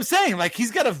 No, that's what I'm saying. Like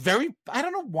he's got a very, I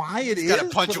don't know why he's got a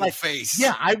punchable face.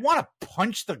 Yeah, I want to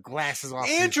punch the glasses off.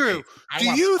 Andrew, do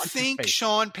you think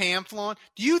Sean Pamphilon?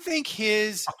 Do you think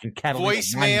his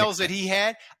voicemails that he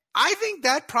had? I think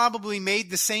that probably made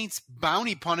the Saints'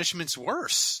 bounty punishments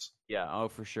worse. Yeah,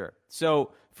 for sure.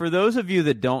 So, for those of you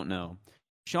that don't know,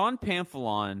 Sean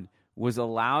Pamphilon was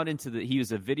allowed into he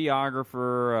was a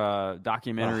videographer,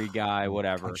 documentary guy,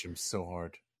 whatever. Punch him so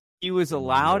hard. He was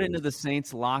allowed into the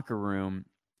Saints locker room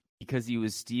because he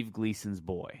was Steve Gleason's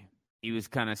boy. He was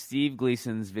kind of Steve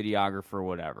Gleason's videographer,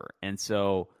 whatever. And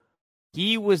so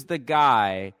he was the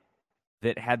guy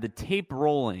that had the tape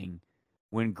rolling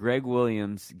when Greg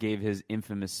Williams gave his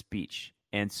infamous speech.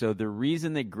 And so the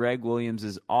reason that Greg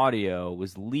Williams' audio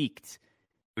was leaked,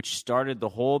 which started the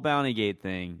whole Bountygate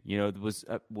thing,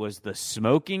 was the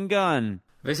smoking gun.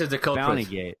 This is the culprit.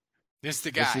 Bountygate. This is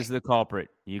the guy. This is the culprit.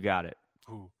 You got it.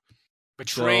 Ooh.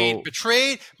 Betrayed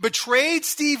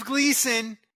Steve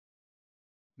Gleason.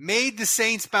 Made the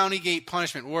Saints Bountygate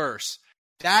punishment worse.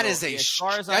 That is as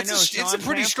far as I know, it's a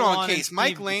pretty strong case.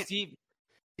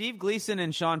 Steve Gleason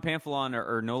and Sean Pamphilon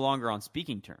are no longer on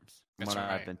speaking terms, from what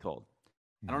I've been told.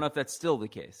 I don't know if that's still the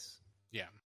case. Yeah,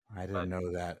 I didn't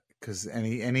know that because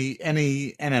any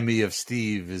enemy of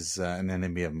Steve is an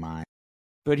enemy of mine.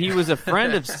 But he was a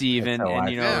friend of Steve, and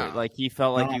like he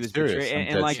felt like he was betrayed.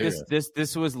 And like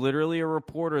this was literally a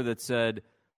reporter that said,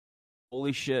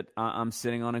 "Holy shit, I'm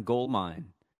sitting on a gold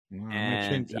mine." I might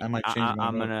change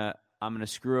my vote. I'm gonna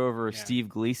screw over Steve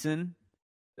Gleason,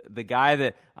 the guy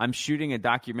that I'm shooting a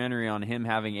documentary on him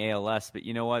having ALS. But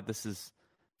you know what? This is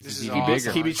awesome.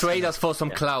 bigger. He betrayed us for some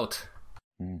clout.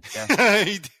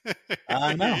 Yeah.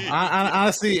 No,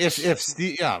 honestly, if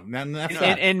Steve,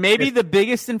 and maybe the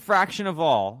biggest infraction of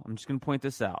all, I'm just going to point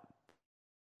this out.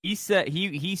 He said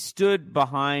he stood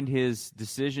behind his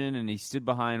decision and he stood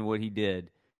behind what he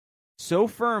did so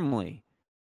firmly.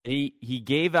 He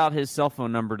gave out his cell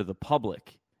phone number to the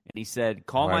public, and he said,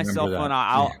 "Call my cell phone.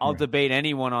 I'll debate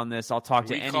anyone on this. I'll talk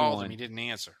to anyone." We called him. He didn't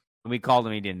answer. When we called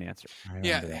him, he didn't answer.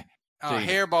 Yeah.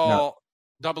 Hairball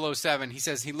 007. He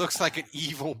says he looks like an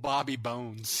evil Bobby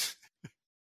Bones.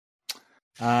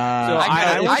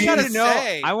 I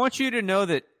want you to know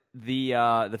that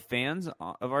the fans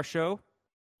of our show,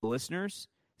 the listeners,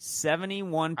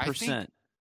 71%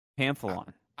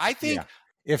 Pamphilon. I think. Yeah.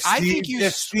 If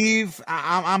Steve,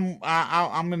 I'm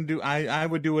gonna do. I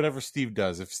would do whatever Steve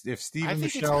does. If Steve and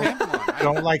Michelle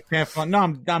don't like Pamphilon,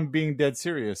 no, I'm being dead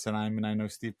serious, and I know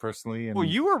Steve personally. And well,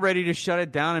 you were ready to shut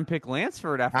it down and pick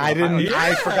Lansford after. I didn't.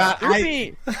 I forgot.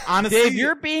 Honestly, Dave,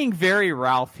 you're being very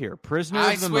Ralph here. Prisoner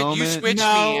of the moment. You switched me,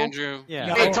 Andrew.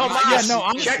 Yeah. Hey, Tomas,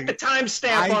 honestly, check the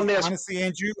timestamp on this. Honestly,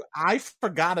 Andrew, I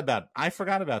forgot about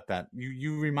that.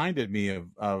 You reminded me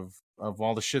of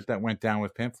all the shit that went down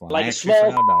with Pamphilon. Like a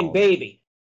small baby.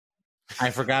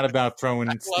 I forgot about throwing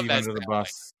Steve under the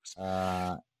bus.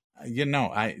 I'm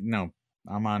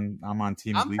on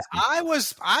Team Gleason. I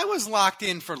was locked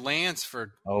in for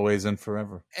Lansford always and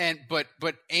forever.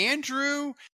 But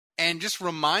Andrew and just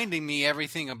reminding me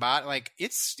everything about it. Like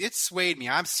it's swayed me.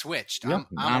 I'm switched. Yeah,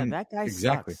 that guy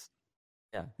exactly. sucks.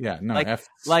 Yeah. Yeah. No.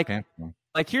 Like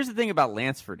here's the thing about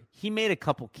Lansford. He made a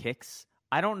couple kicks.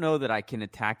 I don't know that I can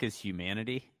attack his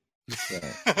humanity.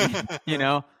 You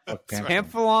know,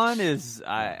 Pamphilon is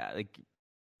like.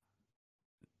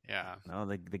 Yeah. No,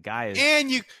 the guy is. And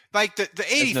you like the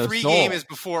 83 game is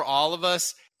before all of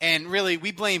us, and really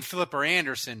we blame Flipper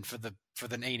Anderson for the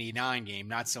 89 game,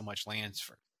 not so much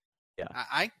Lansford.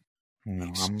 Yeah.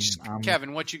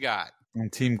 Kevin, what you got? I'm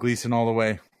Team Gleason all the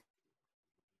way.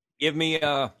 Give me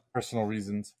personal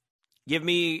reasons. Give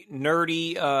me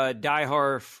nerdy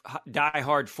diehard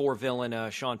 4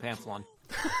 villain Sean Pamphilon.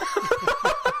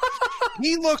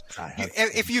 He looked.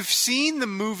 If you've seen the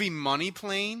movie Money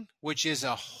Plane, which is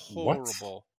a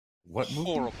horrible, what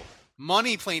movie? Horrible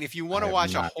Money Plane. If you want to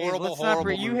watch a horrible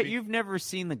movie, you've never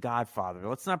seen The Godfather.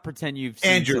 Let's not pretend you've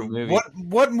seen Andrew. movie.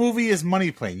 What movie is Money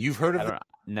Plane? You've heard of it?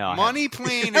 No. Money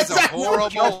Plane is a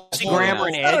horrible. Kelsey Grammer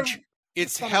and Edge.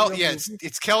 It's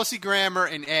Kelsey Grammer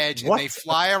and Edge, and they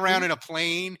fly around in a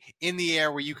plane in the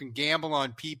air where you can gamble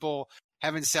on people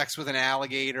having sex with an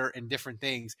alligator and different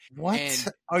things. What and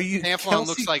are you? Pamphilon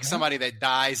looks like somebody that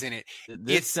dies in it.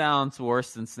 This sounds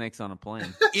worse than Snakes on a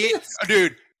Plane.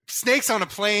 Dude, Snakes on a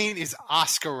Plane is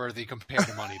Oscar worthy compared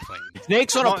to Money Plane.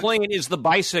 Snakes on a Plane is the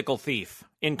bicycle thief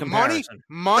in comparison.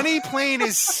 Money Plane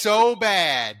is so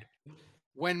bad.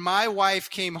 When my wife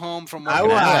came home from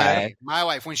work,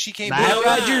 when she came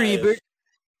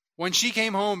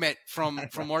home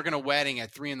from working a wedding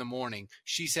at 3 a.m,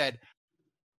 she said,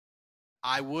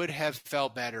 I would have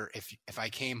felt better if I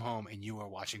came home and you were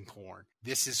watching porn.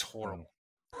 This is horrible.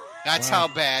 That's how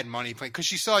bad Money Plane. Because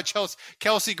she saw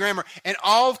Kelsey Grammer and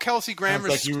all of Kelsey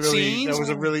Grammer's scenes.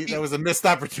 That was a missed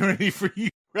opportunity for you,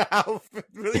 Ralph.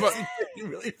 You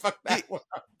really fucked that one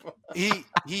up.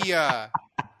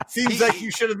 Seems like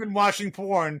you should have been watching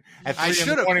porn at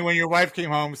 3 a.m. when your wife came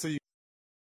home.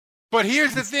 But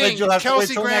here's the thing: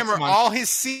 Kelsey Grammer, all his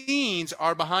scenes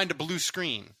are behind a blue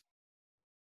screen.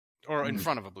 Or in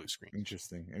front of a blue screen.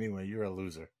 Interesting. Anyway, you're a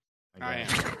loser. I am.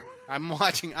 I'm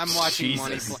watching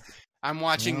Money. I'm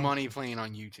watching Money Plane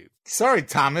on YouTube. Sorry,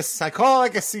 Thomas. I call it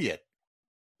like I see it.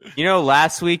 You know,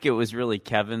 last week it was really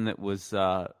Kevin that was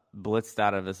blitzed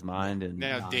out of his mind, and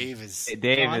now Dave is.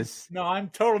 No, I'm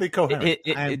totally coherent.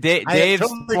 Dave's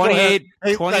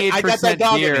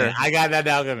 28% beer. I got that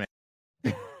dog in me.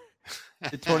 The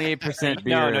 28%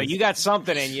 beer. No, you got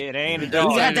something in you. It ain't a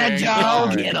dog. You got that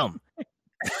dog in him.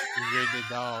 You get the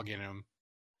dog in him.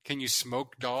 Can you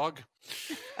smoke dog?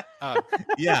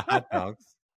 Yeah, hot dogs.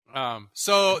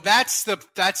 So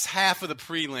that's half of the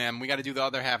prelim. We got to do the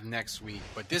other half next week.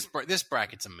 But this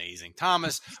bracket's amazing.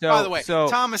 Thomas, by the way,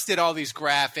 Thomas did all these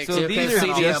graphics. So these are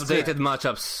the updated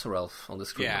matchups, Ralph, on the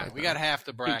screen. Yeah, right we now. got half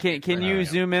the bracket. Can you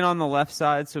zoom in on the left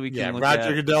side so we can look Roger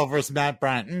at Goodell versus Matt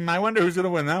Bryant. I wonder who's going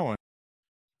to win that one.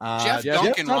 Jeff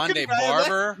Duncan, Rondé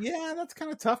Barber. Yeah, that's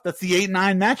kind of tough. That's the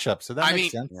 8-9 matchup, so that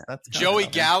makes sense. That's Joey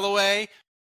Galloway,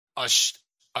 a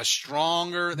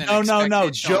stronger than no,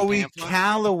 Joey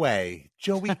Calloway.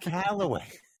 Joey Calloway.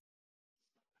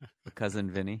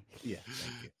 Cousin Vinny. Yeah,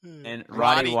 thank you. And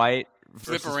Roddy White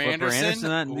versus Flipper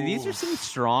Anderson. These are some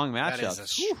strong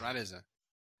matchups. That is a.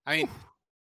 I mean,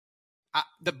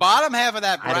 the bottom half of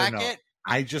that bracket.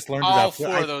 I just learned all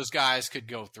four of those guys could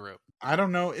go through. I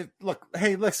don't know.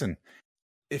 Hey, listen.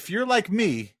 If you're like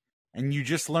me and you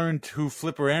just learned who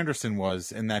Flipper Anderson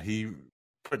was and that he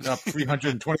put up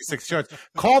 326 yards,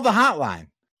 call the hotline.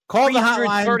 Call the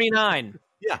hotline. 339.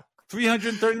 Yeah,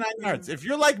 339 yards. If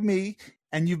you're like me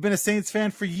and you've been a Saints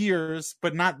fan for years,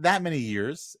 but not that many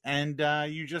years, and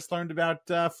you just learned about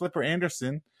Flipper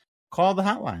Anderson, call the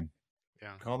hotline.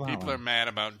 Yeah, call the people hotline. are mad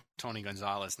about Tony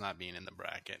Gonzalez not being in the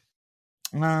bracket.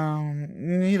 No,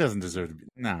 he doesn't deserve to be.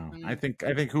 No, I think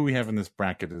who we have in this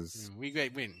bracket is we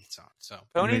so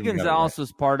Tony Gonzalez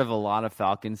was part of a lot of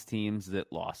Falcons teams that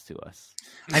lost to us.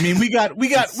 I mean, we got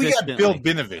Bill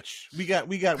Binovich. We got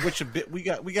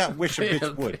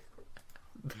Wishovich Wood.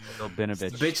 Bill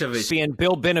Binovich. Seeing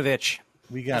Bill Binovich.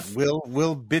 We got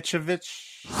Will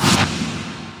Bitchovich.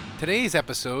 Today's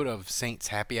episode of Saints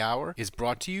Happy Hour is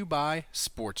brought to you by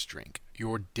Sports Drink,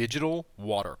 your digital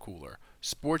water cooler.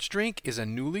 Sports Drink is a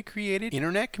newly created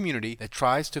internet community that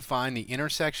tries to find the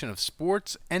intersection of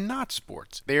sports and not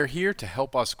sports. They are here to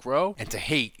help us grow and to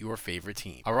hate your favorite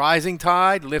team. A rising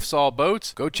tide lifts all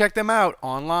boats. Go check them out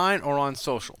online or on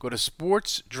social. Go to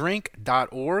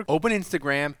sportsdrink.org, open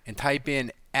Instagram, and type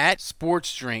in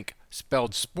 @sportsdrink,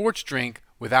 spelled sports drink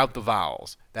without the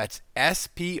vowels. That's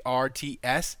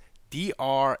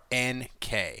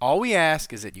SPRTSDRNK. All we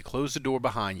ask is that you close the door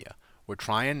behind you. We're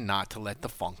trying not to let the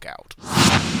funk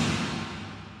out.